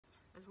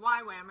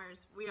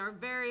YWAMers, we are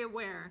very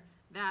aware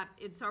that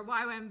it's our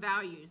YWAM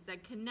values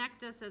that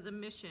connect us as a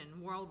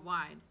mission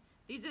worldwide.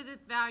 These are the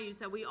values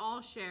that we all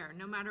share,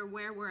 no matter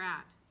where we're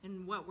at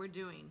and what we're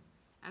doing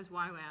as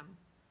YWAM.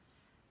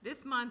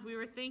 This month, we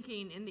were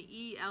thinking in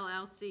the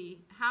ELLC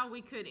how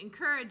we could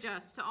encourage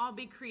us to all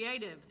be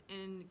creative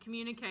in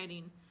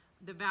communicating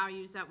the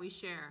values that we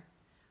share.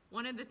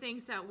 One of the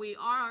things that we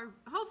are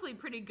hopefully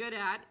pretty good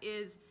at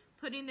is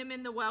putting them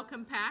in the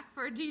welcome pack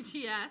for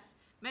DTS,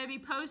 maybe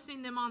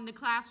posting them on the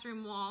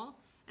classroom wall,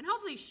 and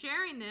hopefully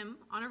sharing them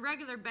on a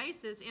regular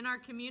basis in our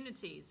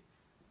communities.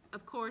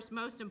 Of course,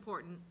 most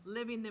important,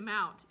 living them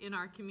out in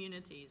our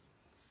communities.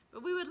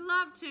 But we would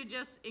love to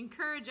just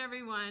encourage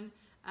everyone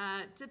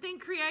to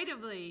think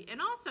creatively and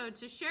also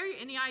to share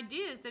any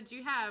ideas that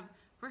you have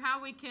for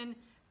how we can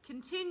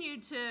continue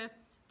to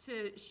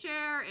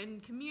share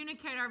and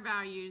communicate our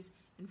values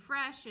in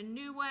fresh and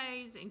new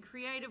ways and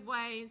creative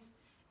ways.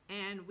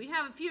 And we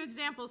have a few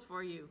examples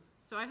for you,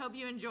 so I hope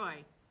you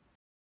enjoy.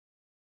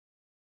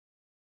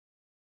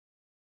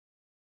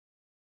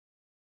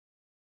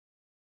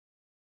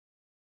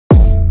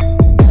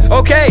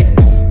 Okay,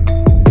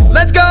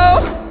 let's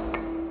go!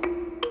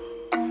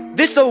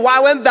 This is a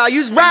YWAM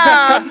Values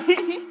rap!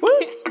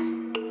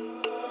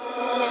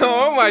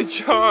 Oh my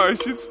gosh,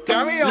 it's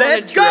got me on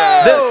Let's the go!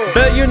 track. The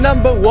value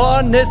number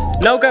one is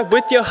know God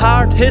with your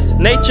heart, His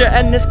nature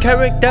and His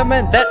character,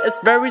 man, that is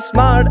very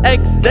smart.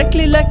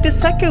 Exactly like the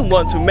second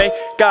one, to make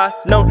God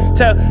known.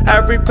 Tell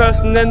every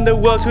person in the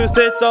world who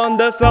sits on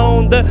the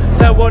throne. The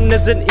third one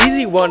is an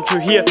easy one, to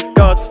hear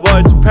God's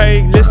voice.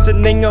 Praying,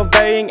 listening,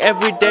 obeying,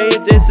 every day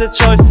it is a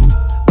choice.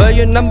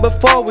 Value number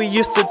four, we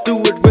used to do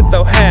it with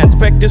our hands.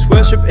 Practice,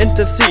 worship,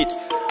 intercede,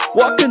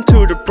 walk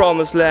into the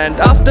promised land.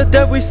 After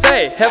that we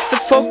say, have to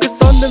focus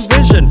on the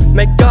vision.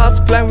 Make God's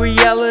plan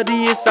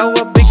reality is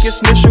our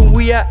biggest mission.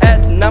 We are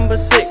at number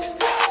 6,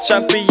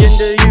 champion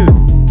the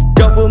youth.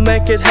 God will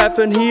make it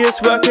happen, He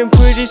is working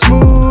pretty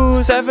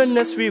smooth. 7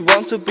 is we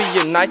want to be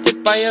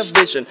united by a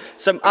vision.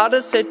 Some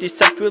others say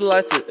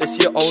decentralize it is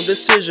your own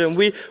decision.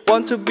 We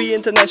want to be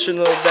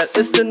international, that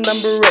is the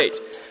number 8.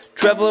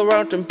 Travel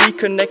around and be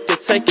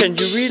connected, say can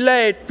you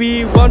relate?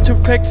 We want to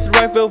practice the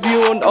right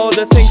view on all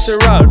the things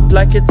around,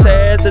 like it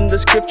says in the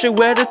scripture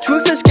where the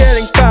truth is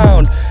getting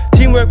found.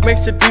 Teamwork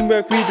makes the dream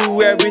work, we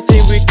do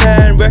everything we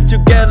can. Work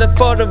together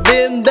for the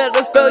win, that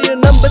is value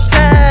number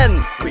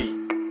 10.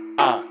 We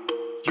are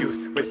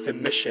youth with a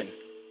mission.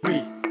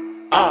 We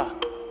are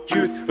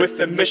youth with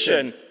a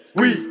mission.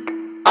 We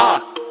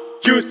are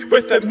youth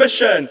with a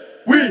mission.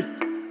 We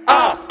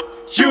are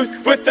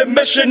youth with a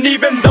mission.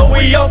 Even though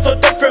we all so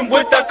different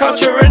with our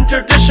culture and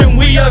tradition,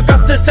 we all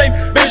got the same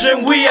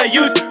vision. We are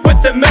youth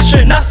with a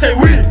mission. I say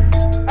we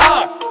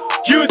are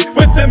youth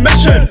with a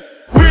mission.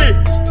 We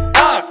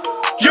are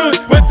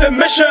youth with a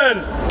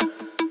mission.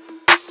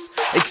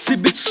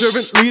 Exhibit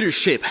servant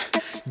leadership.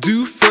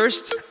 Do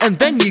first and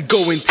then you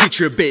go and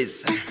teach your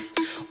biz.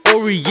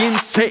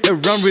 Orientate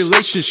around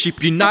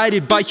relationship,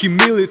 united by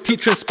humility,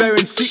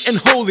 transparency and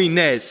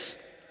holiness.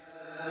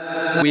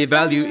 We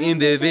value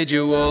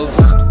individuals,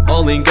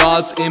 all in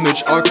God's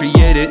image are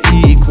created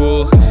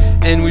equal.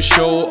 And we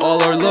show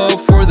all our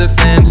love for the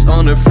fams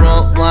on the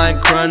front line.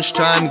 Crunch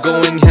time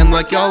going hand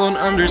like y'all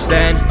don't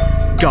understand.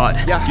 God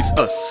gives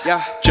us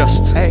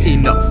just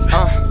enough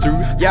through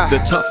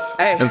the tough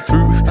and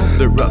through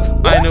the rough.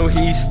 I know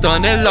He's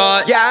done a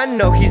lot. Yeah, I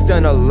know He's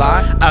done a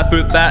lot. I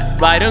put that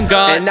right on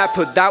God, and I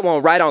put that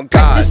one right on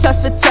God. Practice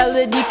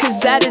hospitality, cause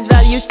that is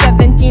value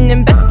 17.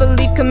 And best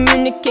believe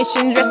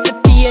communications,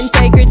 recipe,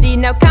 integrity.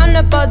 Now count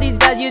up all these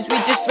values, we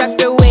just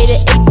wrapped our way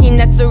to 18.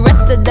 That's the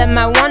rest of them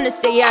I wanna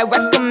say, I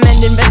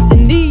recommend invest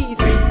in these.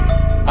 We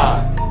are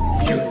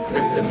youth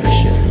with a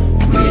mission.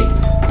 We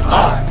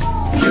are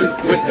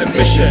youth with a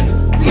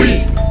mission.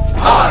 We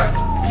are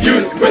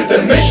youth with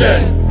a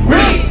mission.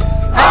 We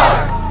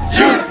are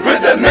youth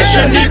with a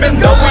mission. Even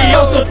though we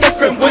all so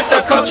different with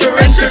our culture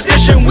and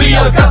tradition, we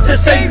all got the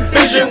same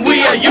vision.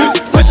 We are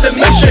youth with a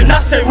mission. I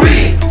say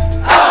we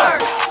are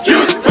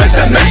youth with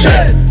a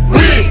mission.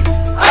 We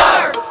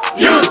are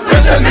youth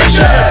with a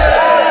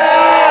mission.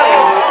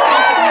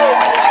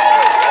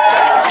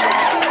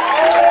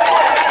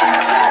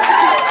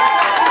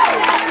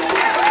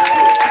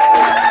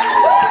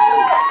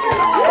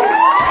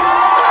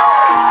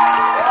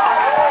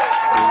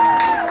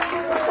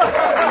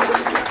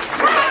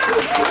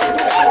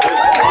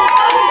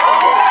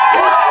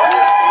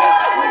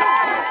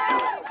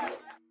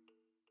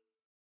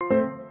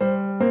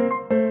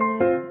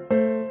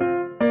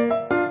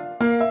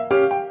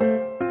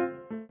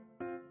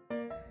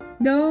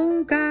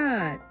 Know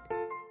God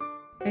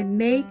and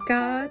make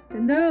God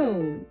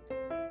known.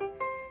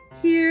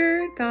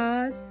 Hear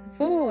God's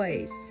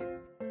voice.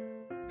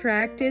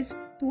 Practice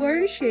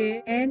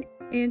worship and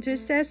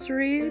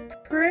intercessory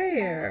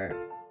prayer.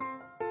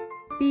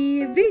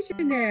 Be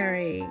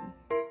visionary.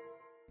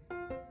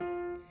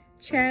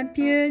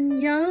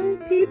 Champion young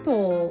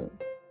people.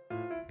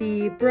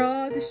 Be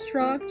broad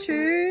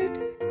structured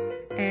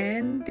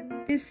and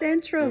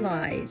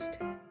decentralized.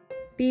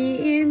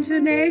 Be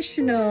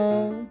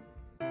international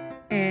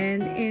and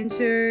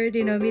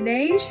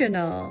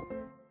interdenominational,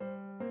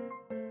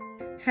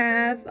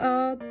 have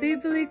a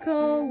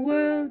biblical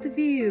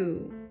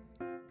worldview,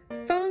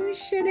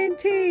 function in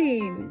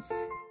teams,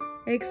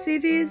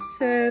 exhibit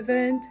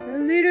servant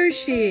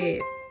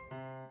leadership,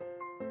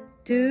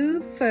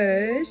 do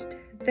first,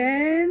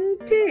 then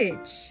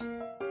teach,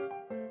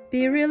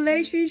 be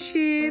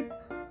relationship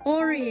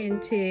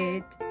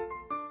oriented,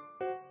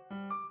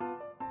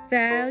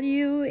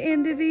 value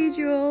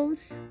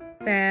individuals,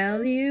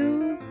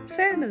 value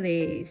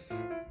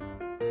families,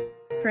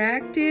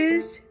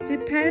 practice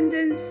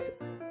dependence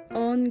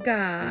on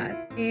God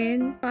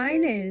in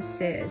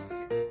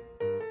finances,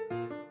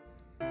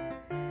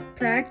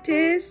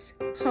 practice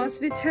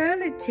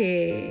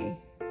hospitality,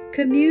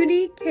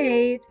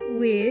 communicate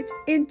with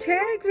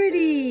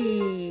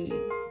integrity.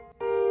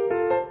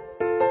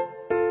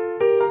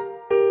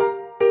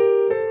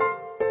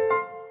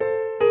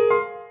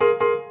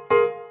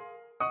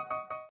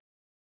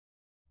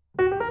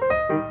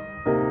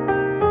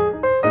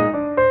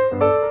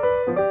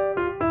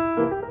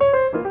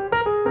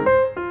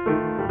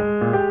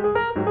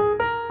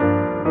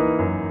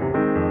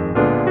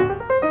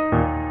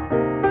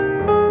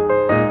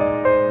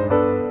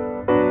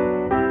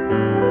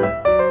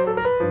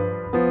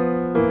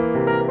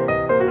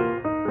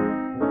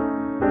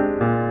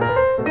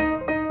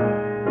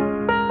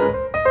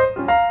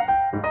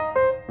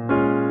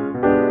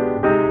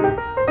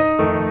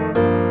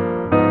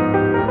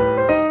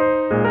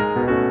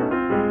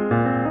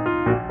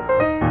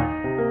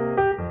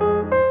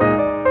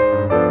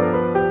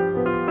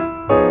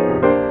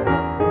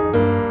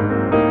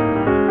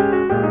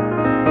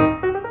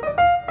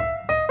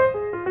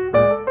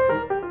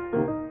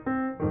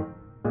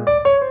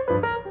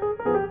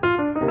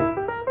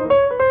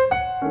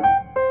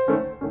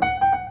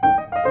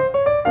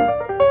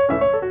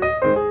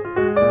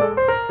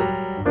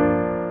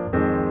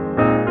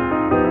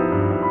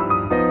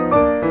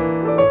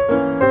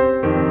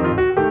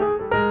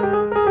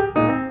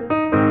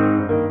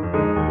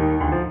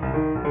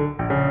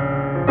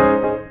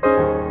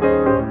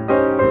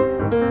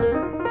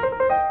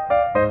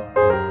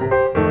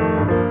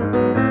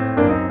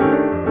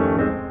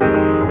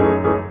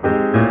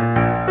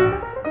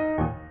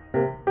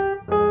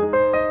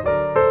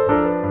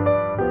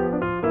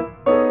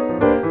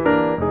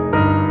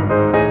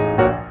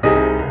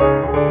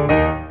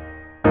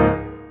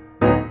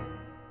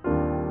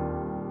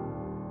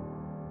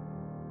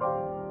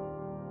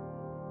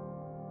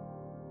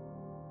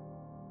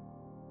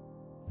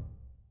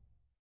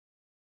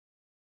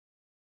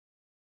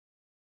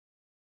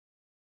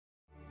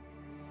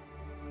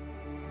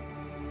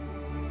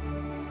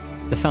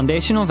 The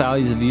foundational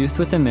values of Youth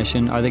with a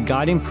Mission are the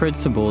guiding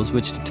principles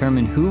which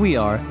determine who we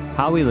are,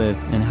 how we live,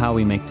 and how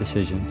we make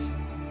decisions.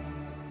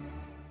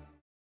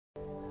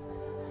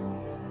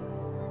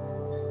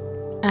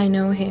 I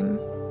know him.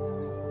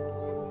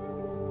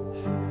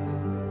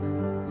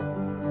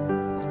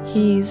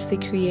 He is the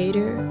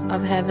creator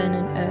of heaven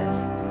and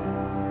earth.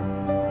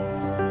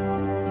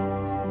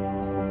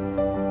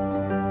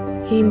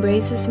 He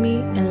embraces me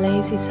and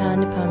lays his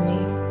hand upon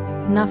me.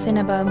 Nothing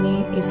about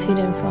me is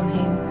hidden from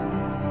him.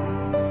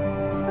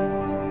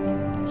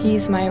 He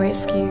is my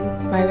rescue,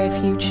 my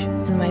refuge,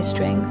 and my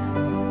strength.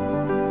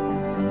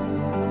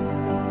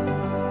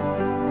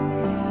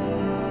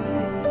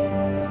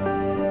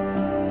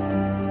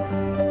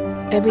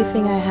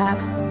 Everything I have,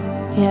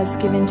 he has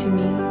given to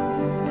me,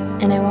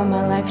 and I want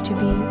my life to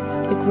be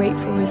a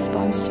grateful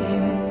response to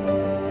him.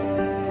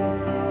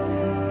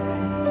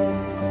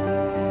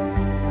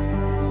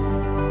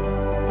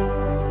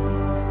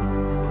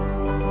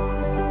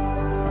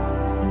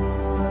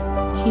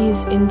 He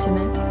is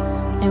intimate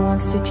and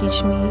wants to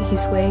teach me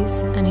his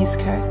ways and his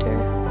character.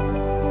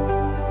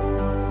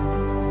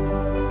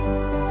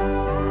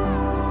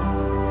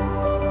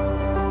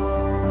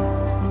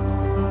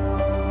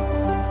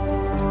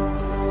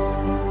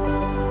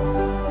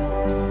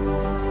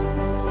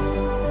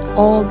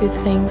 All good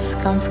things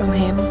come from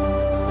him.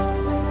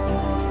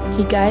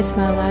 He guides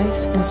my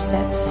life and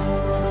steps,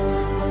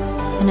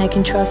 and I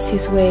can trust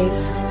his ways,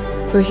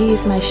 for he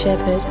is my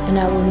shepherd and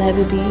I will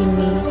never be in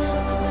need.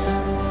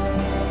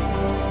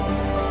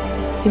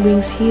 He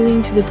brings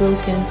healing to the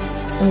broken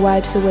and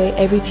wipes away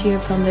every tear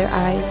from their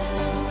eyes.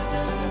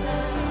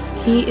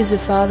 He is the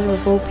Father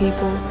of all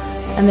people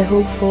and the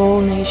hope for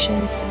all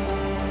nations.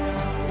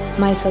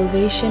 My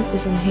salvation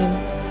is in him,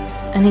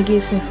 and he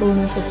gives me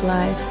fullness of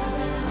life.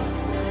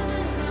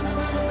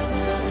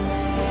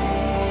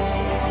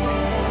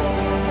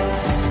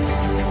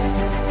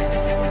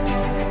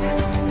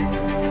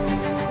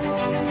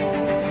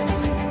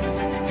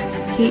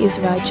 He is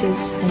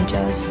righteous and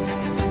just.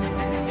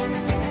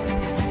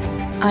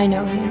 I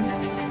know him.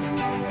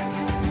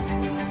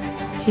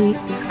 He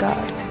is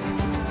God.